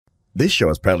This show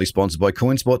is proudly sponsored by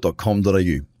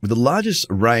coinspot.com.au, with the largest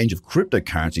range of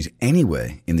cryptocurrencies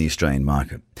anywhere in the Australian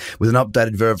market. With an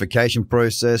updated verification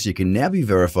process, you can now be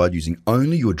verified using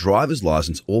only your driver's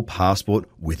license or passport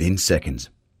within seconds.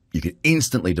 You can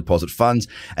instantly deposit funds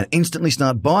and instantly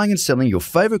start buying and selling your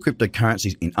favourite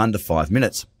cryptocurrencies in under 5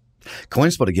 minutes.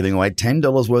 CoinSpot are giving away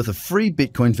 $10 worth of free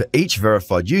Bitcoin for each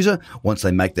verified user once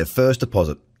they make their first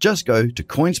deposit. Just go to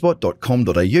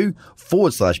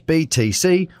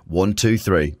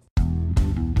coinspot.com.au/BTC123.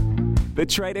 The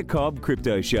Trader Cobb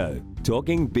Crypto Show,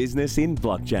 talking business in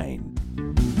blockchain.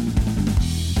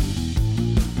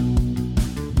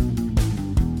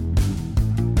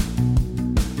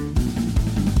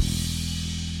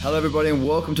 Hello everybody and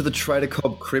welcome to the Trader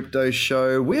Cobb Crypto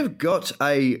Show. We've got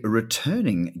a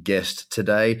returning guest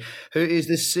today who is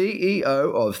the CEO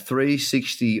of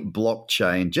 360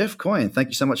 Blockchain. Jeff Koyen, thank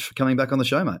you so much for coming back on the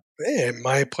show, mate. Hey,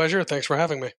 my pleasure. Thanks for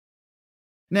having me.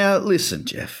 Now listen,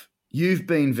 Jeff, you've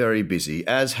been very busy,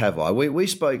 as have I. We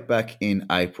spoke back in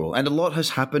April and a lot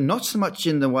has happened, not so much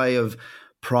in the way of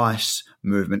price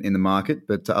movement in the market,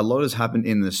 but a lot has happened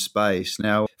in the space.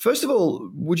 Now, first of all,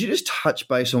 would you just touch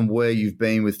base on where you've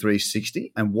been with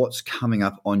 360 and what's coming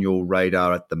up on your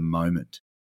radar at the moment?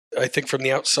 I think from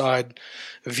the outside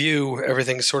view,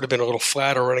 everything's sort of been a little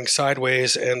flat or running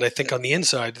sideways. And I think on the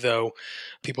inside, though,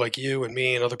 people like you and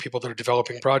me and other people that are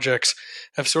developing projects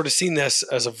have sort of seen this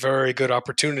as a very good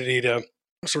opportunity to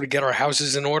sort of get our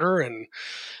houses in order and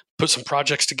put some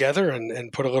projects together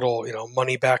and put a little,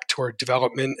 money back toward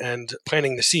development and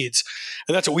planting the seeds.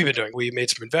 And that's what we've been doing. We made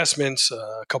some investments,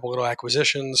 a couple little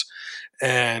acquisitions,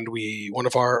 and one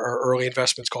of our early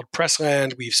investments called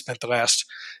Pressland. We've spent the last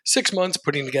 6 months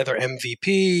putting together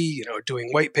MVP, doing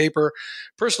white paper.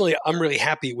 Personally, I'm really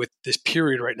happy with this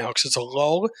period right now because it's a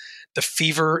lull. The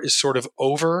fever is sort of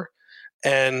over.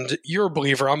 And you're a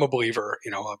believer, I'm a believer.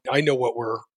 I know what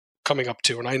we're coming up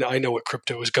to, and I know what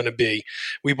crypto is going to be.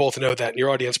 We both know that, and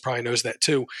your audience probably knows that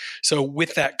too. So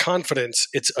with that confidence,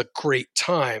 it's a great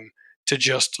time to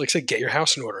just, like I said, get your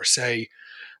house in order. Say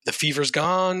the fever's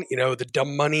gone, the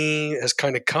dumb money has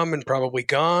kind of come and probably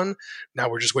gone.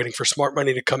 Now we're just waiting for smart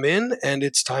money to come in, and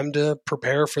it's time to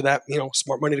prepare for that,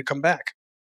 smart money to come back.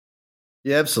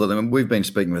 Yeah, absolutely. I mean, we've been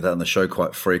speaking with that on the show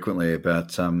quite frequently about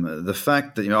the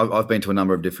fact that, I've been to a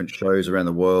number of different shows around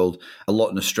the world, a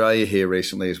lot in Australia here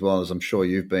recently, as well as I'm sure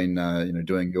you've been,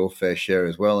 doing your fair share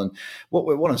as well. And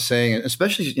what I'm seeing,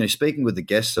 especially, speaking with the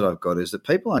guests that I've got, is that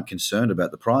people aren't concerned about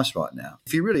the price right now.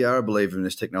 If you really are a believer in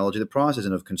this technology, the price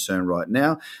isn't of concern right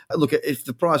now. Look, if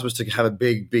the price was to have a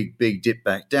big dip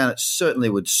back down, it certainly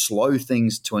would slow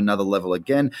things to another level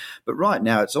again. But right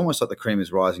now, it's almost like the cream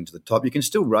is rising to the top. You can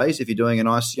still raise if you're doing an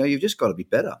ICO, you've just got to be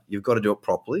better. You've got to do it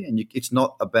properly. And it's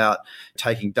not about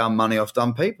taking dumb money off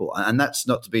dumb people. And that's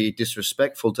not to be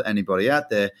disrespectful to anybody out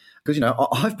there because,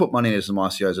 I've put money into some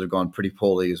ICOs that have gone pretty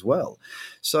poorly as well.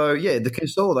 So, yeah, the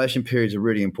consolidation period is a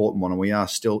really important one and we are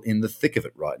still in the thick of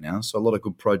it right now. So a lot of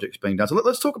good projects being done. So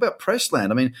let's talk about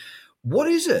Pressland. I mean, what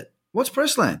is it? What's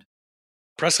Pressland?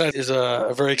 Pressland is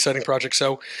a very exciting project.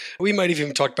 So we might have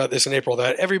even talked about this in April,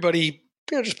 that everybody,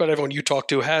 just about everyone you talk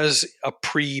to has a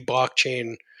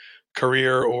pre-blockchain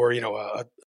career or, a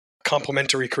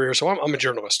complementary career. So I'm a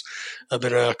journalist. I've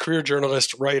been a career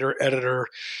journalist, writer, editor,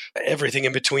 everything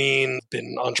in between, been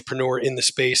an entrepreneur in the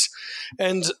space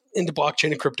and into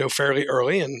blockchain and crypto fairly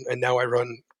early. And now I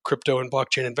run crypto and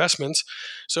blockchain investments.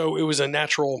 So it was a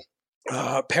natural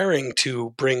pairing to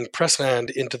bring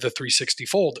Pressland into the 360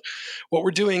 fold. What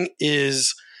we're doing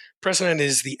is Pressland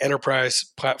is the enterprise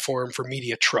platform for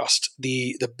media trust.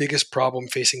 The biggest problem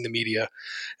facing the media,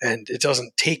 and it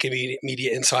doesn't take a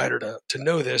media insider to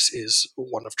know this, is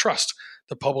one of trust.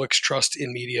 The public's trust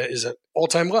in media is at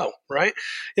all-time low, right?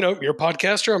 You're a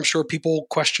podcaster. I'm sure people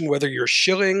question whether you're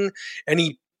shilling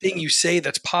anything you say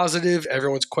that's positive.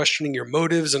 Everyone's questioning your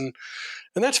motives, and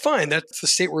that's fine. That's the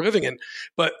state we're living in.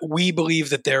 But we believe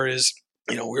that there is,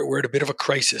 we're at a bit of a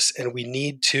crisis, and we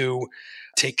need to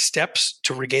take steps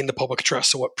to regain the public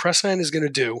trust. So what Pressland is going to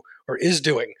do, or is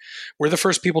doing, we're the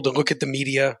first people to look at the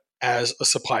media as a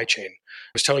supply chain.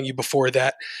 I was telling you before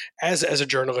that as a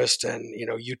journalist and,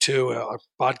 you too, a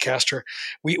podcaster,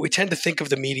 we tend to think of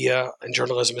the media and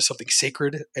journalism as something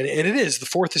sacred. And it is. The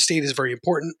fourth estate is very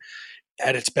important.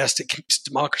 At its best, it keeps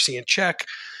democracy in check.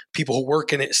 People who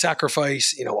work in it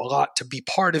sacrifice, a lot to be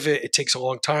part of it. It takes a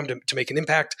long time to make an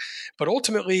impact. But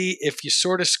ultimately, if you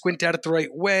sort of squint at it the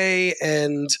right way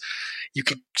and you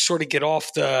can sort of get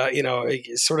off the,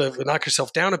 sort of knock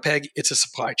yourself down a peg, it's a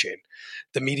supply chain.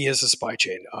 The media is a supply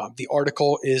chain. The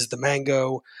article is the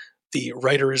mango. The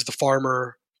writer is the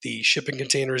farmer. The shipping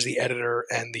container is the editor,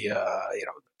 and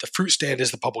the The fruit stand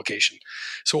is the publication.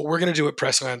 So what we're going to do at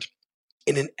Pressland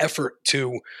in an effort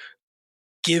to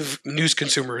give news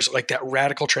consumers like that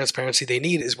radical transparency they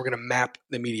need is we're going to map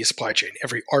the media supply chain.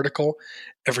 Every article,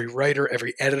 every writer,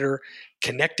 every editor,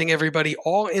 connecting everybody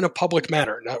all in a public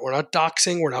manner. We're not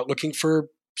doxing. We're not looking for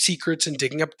secrets and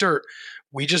digging up dirt.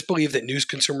 We just believe that news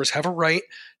consumers have a right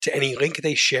to any link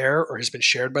they share or has been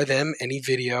shared by them, any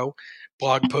video,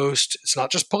 blog post. It's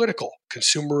not just political.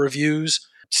 Consumer reviews,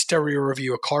 stereo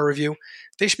review, a car review.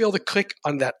 They should be able to click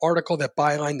on that article, that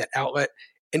byline, that outlet,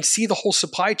 and see the whole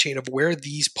supply chain of where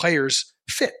these players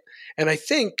fit. And I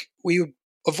think we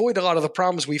avoid a lot of the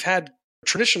problems we've had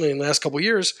traditionally in the last couple of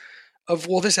years of,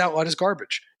 well, this outlet is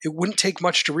garbage. It wouldn't take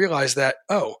much to realize that,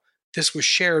 oh, this was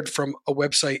shared from a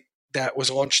website that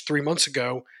was launched 3 months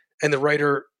ago and the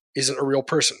writer isn't a real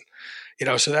person.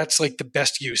 So that's like the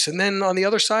best use. And then on the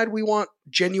other side, we want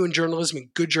genuine journalism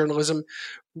and good journalism,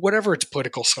 whatever its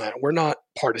political slant. We're not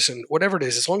partisan, whatever it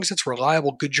is, as long as it's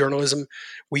reliable, good journalism,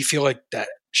 we feel like that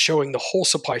showing the whole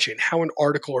supply chain, how an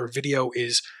article or video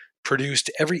is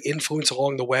produced, every influence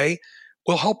along the way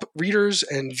will help readers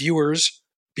and viewers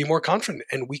be more confident,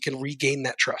 and we can regain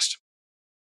that trust.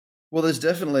 Well, there's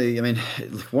definitely,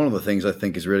 one of the things I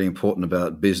think is really important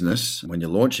about business when you're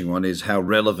launching one is how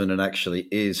relevant it actually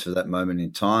is for that moment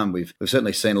in time. We've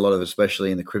certainly seen a lot of,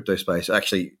 especially in the crypto space,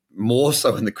 actually more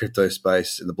so in the crypto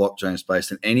space, in the blockchain space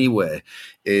than anywhere,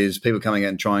 is people coming out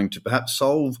and trying to perhaps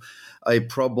solve a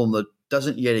problem that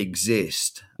doesn't yet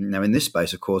exist. Now, in this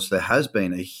space, of course, there has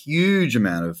been a huge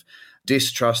amount of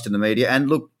distrust in the media. And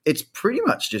look, it's pretty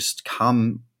much just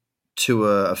come to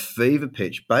a fever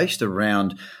pitch based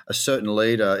around a certain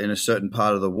leader in a certain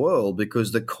part of the world,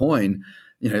 because the coin,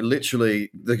 literally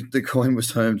the coin was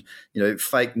termed,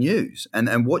 fake news.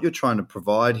 And what you're trying to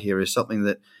provide here is something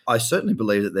that I certainly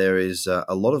believe that there is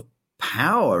a lot of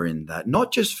power in that,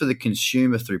 not just for the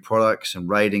consumer through products and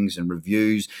ratings and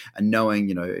reviews and knowing,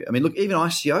 look, even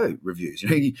ICO reviews,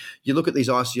 you look at these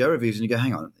ICO reviews and you go,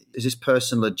 hang on, is this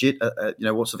person legit?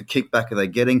 What sort of kickback are they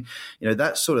getting?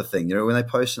 That sort of thing. When they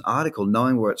post an article,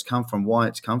 knowing where it's come from, why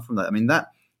it's come from,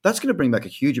 that's going to bring back a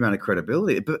huge amount of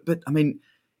credibility. But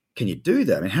can you do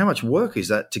that? How much work is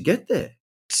that to get there?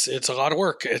 It's a lot of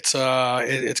work. It's kind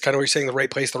of what you're saying, the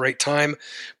right place, the right time.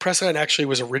 Pressland actually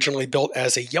was originally built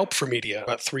as a Yelp for media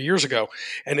about 3 years ago,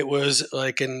 and it was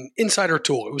like an insider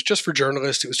tool. It was just for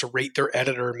journalists. It was to rate their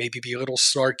editor, maybe be a little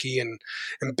snarky and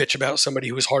bitch about somebody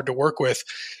who was hard to work with.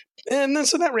 And then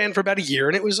so that ran for about a year,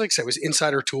 and it was like I said, it was an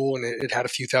insider tool, and it had a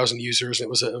few thousand users, and it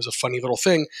was a funny little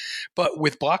thing. But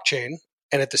with blockchain,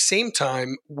 and at the same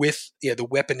time, with the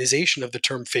weaponization of the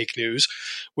term fake news,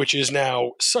 which is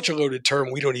now such a loaded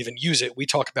term, we don't even use it. We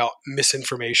talk about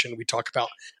misinformation. We talk about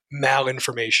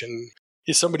malinformation.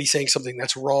 Is somebody saying something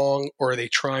that's wrong, or are they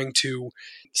trying to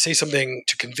say something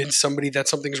to convince somebody that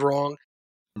something's wrong?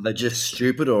 Are they just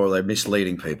stupid, or are they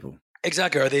misleading people?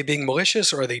 Exactly. Are they being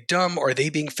malicious, or are they dumb? Or are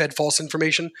they being fed false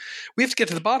information? We have to get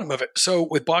to the bottom of it. So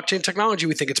with blockchain technology,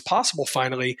 we think it's possible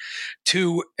finally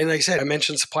to, and like I said, I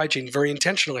mentioned supply chain very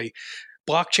intentionally.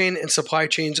 Blockchain and supply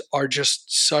chains are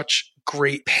just such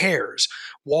great pairs.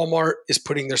 Walmart is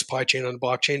putting their supply chain on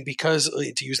blockchain because,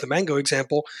 to use the mango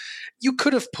example, you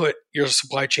could have put your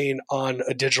supply chain on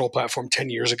a digital platform 10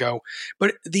 years ago,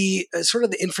 but the sort of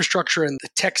the infrastructure and the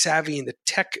tech savvy and the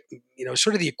tech,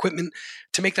 sort of the equipment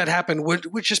to make that happen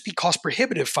would just be cost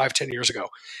prohibitive 5-10 years ago.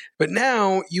 But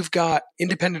now you've got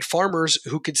independent farmers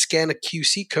who could scan a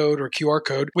QC code or QR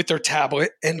code with their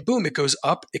tablet, and boom, it goes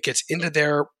up, it gets into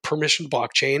their permissioned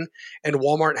blockchain, and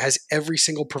Walmart has every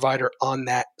single provider on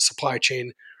that supply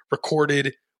chain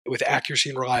recorded with accuracy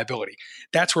and reliability.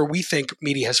 That's where we think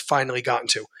media has finally gotten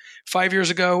to. 5 years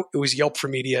ago, it was Yelp for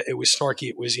media. It was snarky.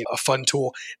 It was a fun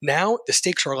tool. Now the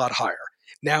stakes are a lot higher.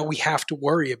 Now we have to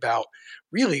worry about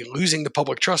really losing the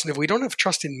public trust. And if we don't have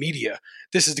trust in media,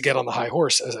 this is to get on the high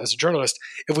horse as a journalist.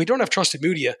 If we don't have trust in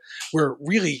media,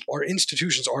 our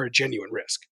institutions are a genuine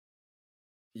risk.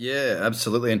 Yeah,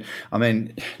 absolutely.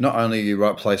 And not only are you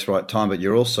right place, right time, but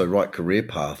you're also right career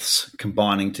paths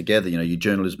combining together, your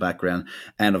journalist background.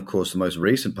 And of course, the most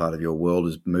recent part of your world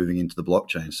is moving into the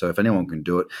blockchain. So if anyone can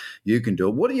do it, you can do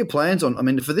it. What are your plans on,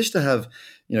 for this to have,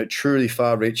 truly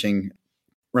far reaching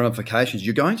ramifications,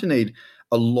 you're going to need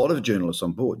a lot of journalists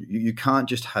on board. You can't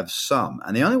just have some.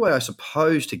 And the only way, I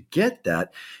suppose, to get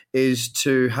that is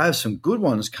to have some good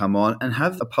ones come on and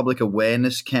have a public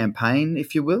awareness campaign,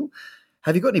 if you will.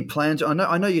 Have you got any plans? I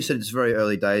know you said it's very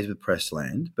early days with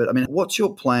Pressland, but what's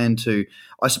your plan to,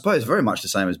 I suppose, very much the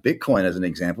same as Bitcoin as an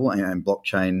example and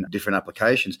blockchain, different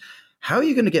applications. How are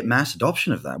you going to get mass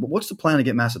adoption of that? What's the plan to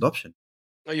get mass adoption?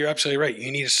 Oh, you're absolutely right.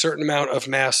 You need a certain amount of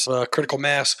mass, critical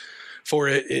mass for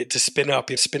it to spin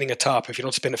up. It's spinning a top. If you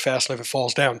don't spin it fast enough, it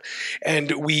falls down.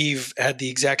 And we've had the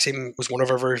exact same, was one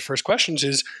of our very first questions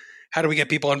is, how do we get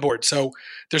people on board? So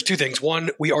there's two things. One,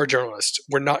 we are journalists.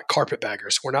 We're not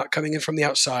carpetbaggers. We're not coming in from the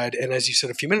outside. And as you said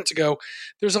a few minutes ago,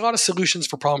 there's a lot of solutions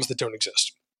for problems that don't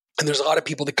exist. And there's a lot of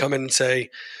people that come in and say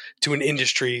to an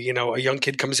industry, a young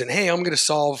kid comes in, hey, I'm going to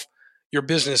solve your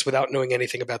business without knowing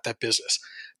anything about that business.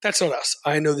 That's not us.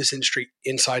 I know this industry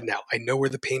inside and out. I know where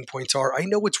the pain points are. I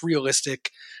know what's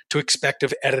realistic to expect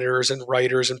of editors and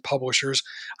writers and publishers.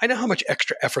 I know how much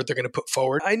extra effort they're going to put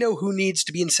forward. I know who needs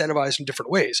to be incentivized in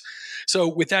different ways.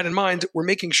 So with that in mind, we're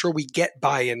making sure we get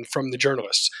buy-in from the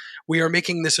journalists. We are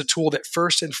making this a tool that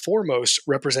first and foremost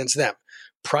represents them.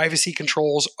 Privacy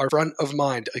controls are front of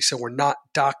mind. So we're not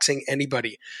doxing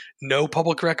anybody. No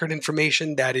public record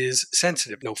information that is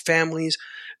sensitive. No families,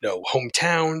 no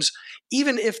hometowns.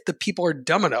 Even if the people are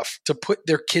dumb enough to put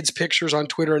their kids' pictures on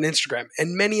Twitter and Instagram,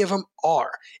 and many of them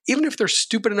are, even if they're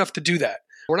stupid enough to do that,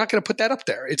 we're not going to put that up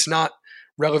there. It's not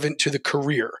relevant to the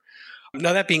career.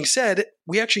 Now, that being said,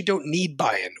 we actually don't need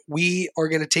buy-in. We are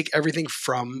going to take everything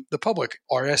from the public,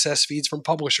 RSS feeds from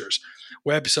publishers,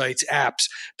 websites, apps,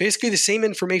 basically the same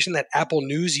information that Apple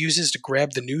News uses to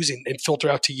grab the news and filter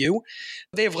out to you.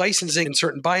 They have licensing and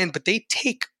certain buy-in, but they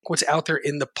take what's out there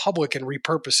in the public and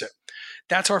repurpose it.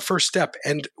 That's our first step,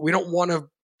 and we don't want to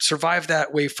survive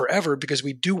that way forever because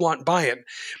we do want buy-in,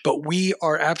 but we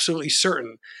are absolutely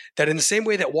certain that in the same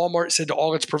way that Walmart said to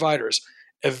all its providers,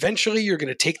 eventually, you're going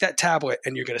to take that tablet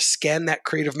and you're going to scan that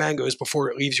crate of mangoes before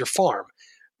it leaves your farm.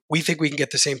 We think we can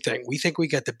get the same thing. We think we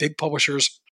get the big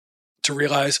publishers to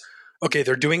realize, okay,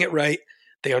 they're doing it right.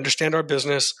 They understand our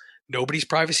business. Nobody's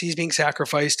privacy is being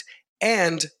sacrificed.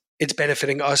 And it's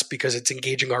benefiting us because it's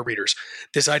engaging our readers.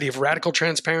 This idea of radical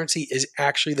transparency is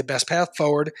actually the best path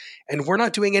forward. And we're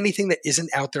not doing anything that isn't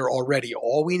out there already.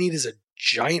 All we need is a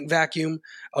giant vacuum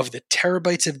of the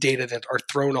terabytes of data that are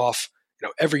thrown off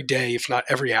every day, if not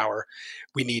every hour.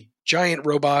 We need giant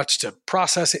robots to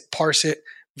process it, parse it,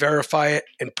 verify it,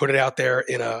 and put it out there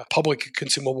in a public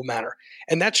consumable manner.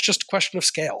 And that's just a question of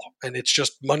scale. And it's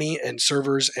just money and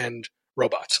servers and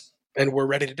robots. And we're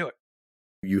ready to do it.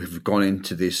 You have gone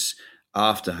into this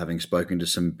after having spoken to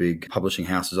some big publishing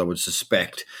houses, I would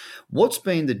suspect. What's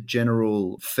been the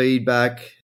general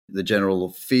feedback, the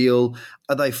general feel?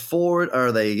 Are they for it?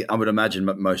 Are they, I would imagine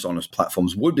most honest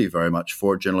platforms would be very much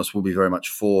for it. Journalists will be very much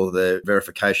for the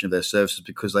verification of their services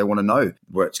because they want to know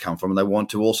where it's come from and they want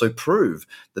to also prove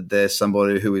that there's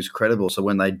somebody who is credible. So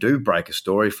when they do break a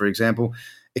story, for example,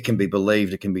 it can be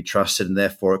believed, it can be trusted, and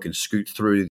therefore it can scoot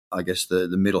through, I guess, the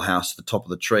middle house to the top of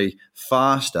the tree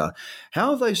faster.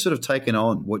 How have they sort of taken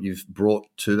on what you've brought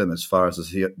to them as far as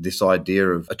this idea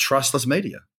of a trustless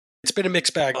media? It's been a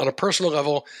mixed bag. On a personal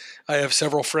level, I have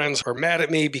several friends who are mad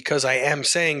at me because I am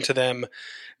saying to them,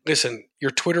 listen,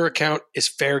 your Twitter account is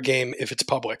fair game if it's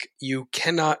public. You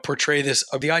cannot portray this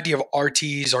of the idea of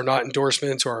RTs are not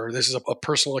endorsements or this is a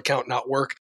personal account, not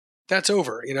work. That's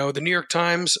over. The New York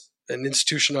Times, an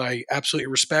institution I absolutely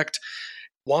respect,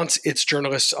 wants its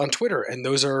journalists on Twitter, and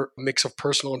those are a mix of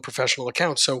personal and professional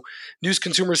accounts. So news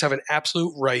consumers have an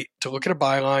absolute right to look at a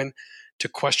byline, to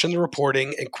question the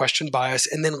reporting and question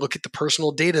bias, and then look at the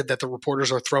personal data that the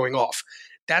reporters are throwing off.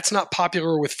 That's not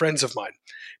popular with friends of mine.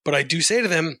 But I do say to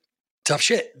them, tough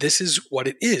shit, this is what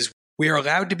it is. We are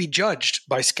allowed to be judged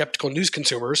by skeptical news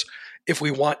consumers if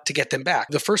we want to get them back.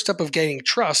 The first step of gaining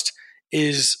trust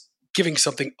is giving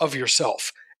something of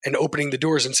yourself and opening the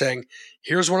doors and saying,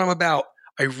 here's what I'm about.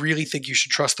 I really think you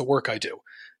should trust the work I do.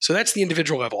 So that's the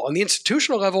individual level. On the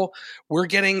institutional level, we're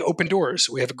getting open doors.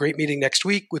 We have a great meeting next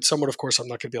week with someone, of course, I'm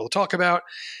not going to be able to talk about,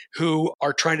 who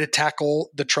are trying to tackle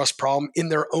the trust problem in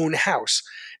their own house.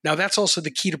 Now, that's also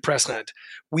the key to Pressland.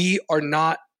 We are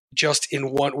not just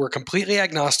in one, we're completely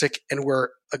agnostic and we're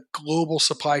a global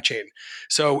supply chain.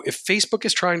 So if Facebook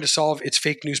is trying to solve its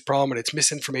fake news problem and its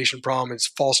misinformation problem, and its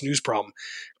false news problem,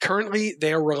 currently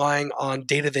they are relying on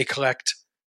data they collect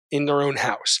in their own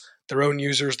house. Their own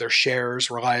users, their shares,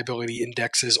 reliability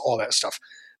indexes, all that stuff.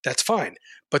 That's fine.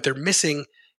 But they're missing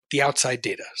the outside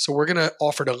data. So we're going to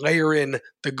offer to layer in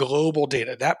the global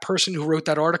data. That person who wrote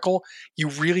that article, you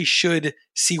really should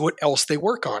see what else they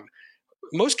work on.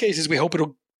 In most cases, we hope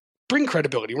it'll bring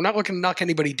credibility. We're not looking to knock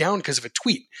anybody down because of a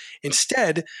tweet.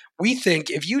 Instead, we think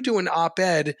if you do an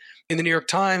op-ed in the New York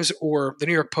Times or the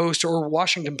New York Post or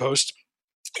Washington Post,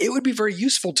 it would be very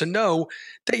useful to know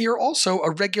that you're also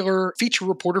a regular feature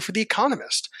reporter for The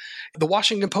Economist. The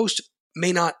Washington Post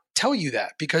may not tell you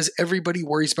that because everybody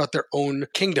worries about their own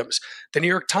kingdoms. The New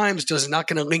York Times is not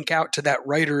going to link out to that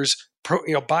writer's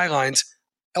bylines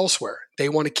elsewhere. They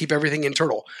want to keep everything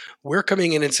internal. We're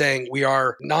coming in and saying we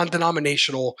are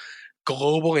non-denominational,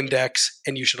 global index,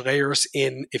 and you should layer us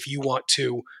in if you want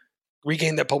to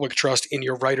regain that public trust in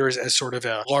your writers as sort of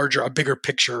a bigger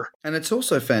picture. And it's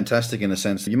also fantastic in the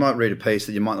sense that you might read a piece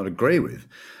that you might not agree with.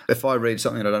 If I read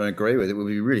something that I don't agree with, it would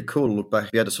be really cool to look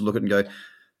back, be able to sort of look at it and go,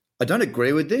 I don't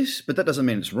agree with this, but that doesn't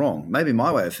mean it's wrong. Maybe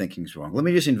my way of thinking is wrong. Let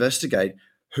me just investigate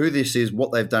who this is,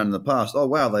 what they've done in the past. Oh,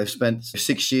 wow, they've spent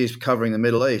 6 years covering the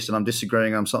Middle East and I'm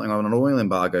disagreeing on something on an oil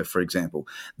embargo, for example.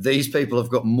 These people have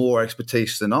got more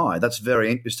expertise than I. That's very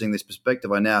interesting, this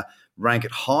perspective. I now rank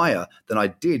it higher than I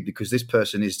did because this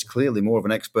person is clearly more of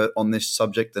an expert on this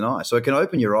subject than I. So it can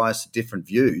open your eyes to different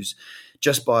views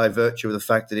just by virtue of the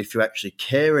fact that if you actually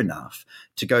care enough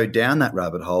to go down that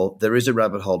rabbit hole, there is a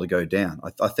rabbit hole to go down.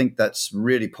 I think that's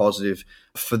really positive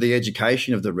for the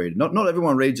education of the reader. Not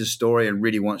everyone reads a story and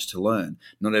really wants to learn.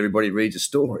 Not everybody reads a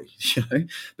story,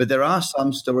 But there are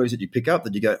some stories that you pick up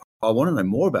that you go, I want to know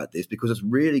more about this because it's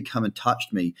really come and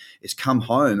touched me. It's come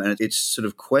home and it's sort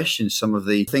of questioned some of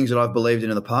the things that I've believed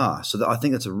in the past. So I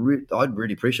think I'd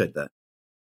really appreciate that.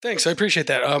 Thanks. I appreciate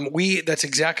that. That's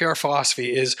exactly our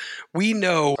philosophy is we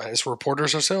know as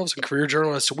reporters ourselves and career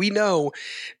journalists, we know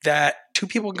that two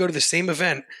people can go to the same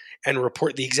event and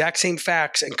report the exact same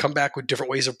facts and come back with different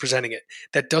ways of presenting it.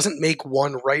 That doesn't make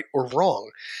one right or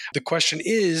wrong. The question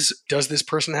is, does this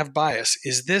person have bias?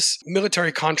 Is this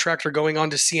military contractor going on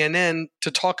to CNN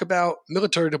to talk about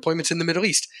military deployments in the Middle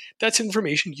East? That's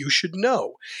information you should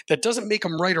know. That doesn't make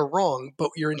them right or wrong,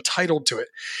 but you're entitled to it.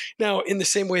 Now, in the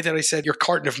same way that I said your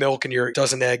carton of milk and your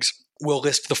dozen eggs will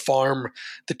list the farm,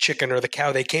 the chicken, or the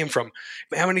cow they came from.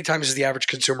 How many times does the average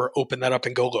consumer open that up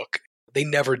and go look? They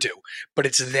never do, but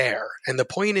it's there. And the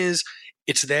point is,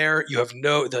 it's there. You have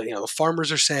the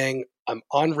farmers are saying, I'm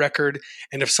on record.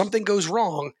 And if something goes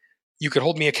wrong, you could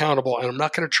hold me accountable. And I'm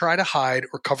not going to try to hide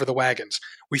or cover the wagons.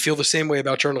 We feel the same way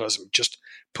about journalism. Just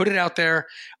put it out there.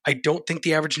 I don't think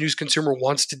the average news consumer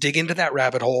wants to dig into that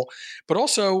rabbit hole. But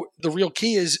also, the real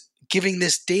key is giving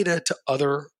this data to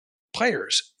other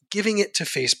players, giving it to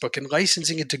Facebook and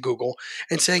licensing it to Google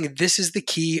and saying, this is the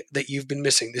key that you've been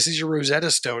missing. This is your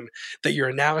Rosetta Stone that your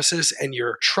analysis and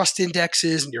your trust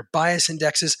indexes and your bias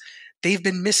indexes, they've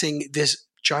been missing this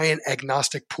giant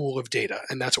agnostic pool of data.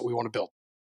 And that's what we want to build.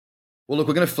 Well, look,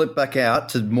 we're going to flip back out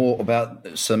to more about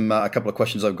a couple of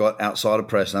questions I've got outside of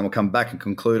Pressland. We'll come back and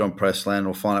conclude on Pressland and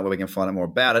we'll find out where we can find out more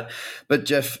about it. But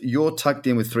Jeff, you're tucked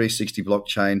in with 360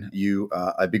 Blockchain. You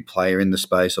are a big player in the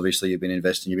space. Obviously, you've been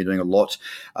investing. You've been doing a lot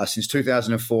since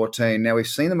 2014. Now, we've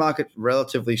seen the market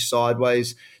relatively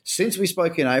sideways since we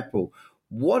spoke in April.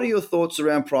 What are your thoughts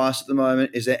around price at the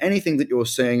moment? Is there anything that you're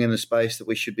seeing in the space that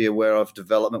we should be aware of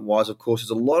development-wise? Of course, there's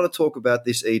a lot of talk about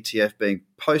this ETF being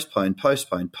postponed.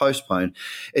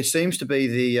 It seems to be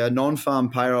the non-farm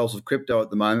payrolls of crypto at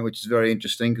the moment, which is very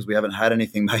interesting because we haven't had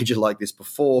anything major like this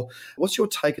before. What's your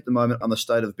take at the moment on the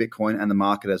state of Bitcoin and the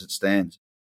market as it stands?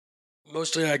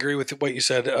 Mostly, I agree with what you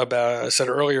said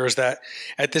earlier. Is that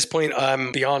at this point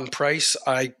I'm beyond price.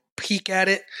 I peek at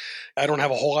it. I don't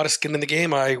have a whole lot of skin in the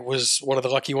game. I was one of the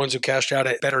lucky ones who cashed out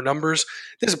at better numbers.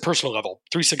 This is a personal level.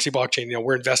 360 Blockchain,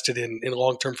 we're invested in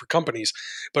long-term for companies.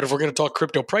 But if we're going to talk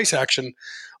crypto price action,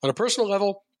 on a personal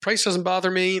level, price doesn't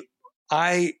bother me.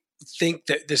 I think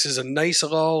that this is a nice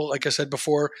lull. Like I said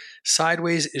before,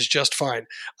 sideways is just fine.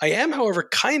 I am, however,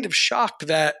 kind of shocked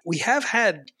that we have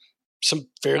had some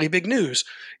fairly big news.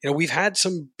 We've had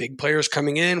some big players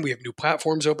coming in. We have new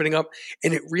platforms opening up,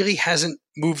 and it really hasn't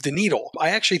moved the needle. I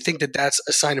actually think that that's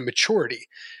a sign of maturity.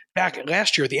 Back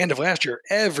last year, at the end of last year,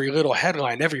 every little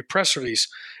headline, every press release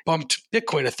bumped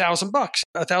Bitcoin $1,000.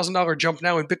 $1,000 jump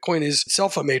now in Bitcoin is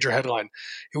itself a major headline.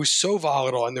 It was so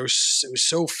volatile and it was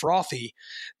so frothy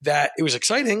that it was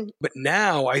exciting. But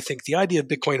now I think the idea of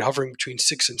Bitcoin hovering between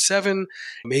 6 and 7,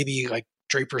 maybe like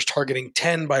Draper's targeting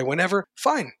 10 by whenever,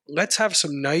 fine. Let's have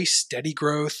some nice, steady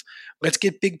growth. Let's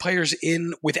get big players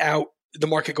in without the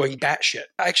market going batshit.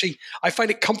 Actually, I find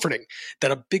it comforting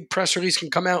that a big press release can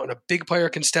come out and a big player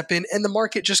can step in and the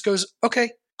market just goes,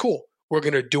 okay, cool. We're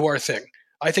going to do our thing.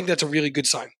 I think that's a really good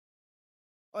sign.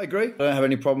 I agree. I don't have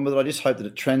any problem with it. I just hope that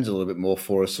it trends a little bit more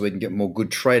for us so we can get more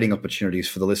good trading opportunities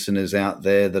for the listeners out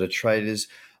there that are traders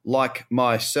like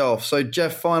myself. So,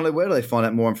 Jeff, finally, where do they find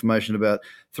out more information about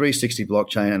 360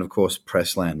 Blockchain and, of course,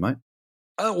 Pressland, mate?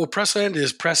 Well, Pressland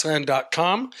is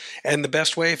pressland.com. And the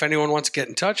best way, if anyone wants to get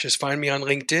in touch, is find me on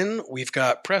LinkedIn. We've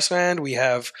got Pressland. We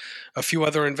have a few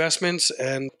other investments.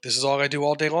 And this is all I do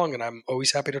all day long. And I'm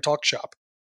always happy to talk shop.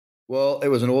 Well, it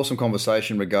was an awesome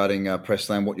conversation regarding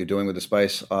Pressland, what you're doing with the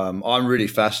space. I'm really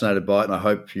fascinated by it, and I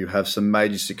hope you have some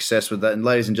major success with that. And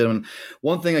ladies and gentlemen,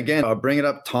 one thing again, I bring it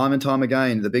up time and time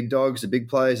again, the big dogs, the big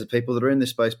players, the people that are in this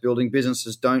space building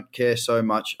businesses don't care so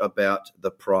much about the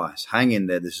price. Hang in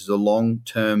there. This is a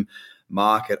long-term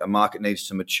market. A market needs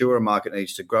to mature, a market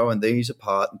needs to grow, and these are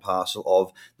part and parcel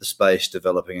of the space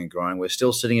developing and growing. We're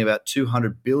still sitting at about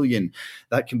 200 billion.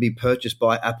 That can be purchased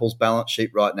by Apple's balance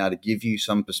sheet right now to give you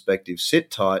some perspective. Sit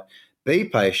tight, be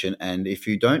patient, and if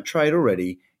you don't trade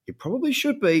already, you probably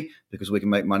should be, because we can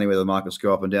make money where the markets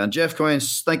go up and down. Jeff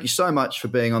Koyen, thank you so much for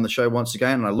being on the show once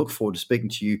again, and I look forward to speaking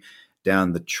to you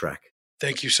down the track.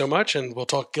 Thank you so much, and we'll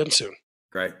talk again soon.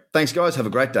 Great. Thanks, guys. Have a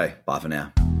great day. Bye for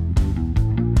now.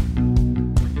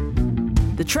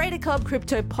 The Trader Cobb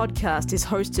Crypto Podcast is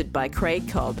hosted by Craig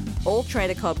Cobb. All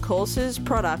Trader Cobb courses,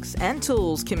 products, and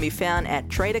tools can be found at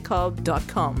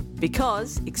tradercobb.com,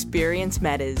 because experience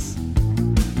matters.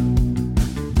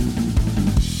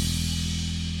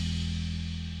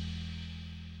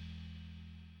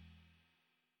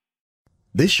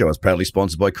 This show is proudly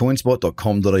sponsored by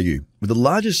coinspot.com.au, with the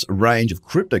largest range of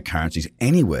cryptocurrencies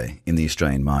anywhere in the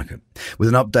Australian market. With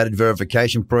an updated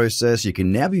verification process, you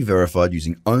can now be verified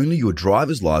using only your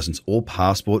driver's license or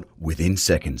passport within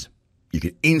seconds. You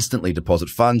can instantly deposit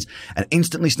funds and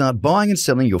instantly start buying and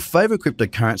selling your favorite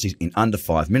cryptocurrencies in under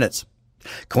 5 minutes.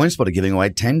 CoinSpot are giving away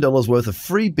 $10 worth of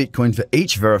free Bitcoin for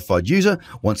each verified user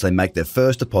once they make their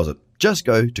first deposit. Just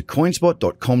go to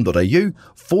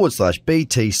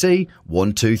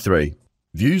coinspot.com.au/BTC123.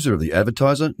 Views are of the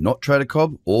advertiser, not Trader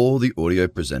Cobb or the audio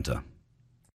presenter.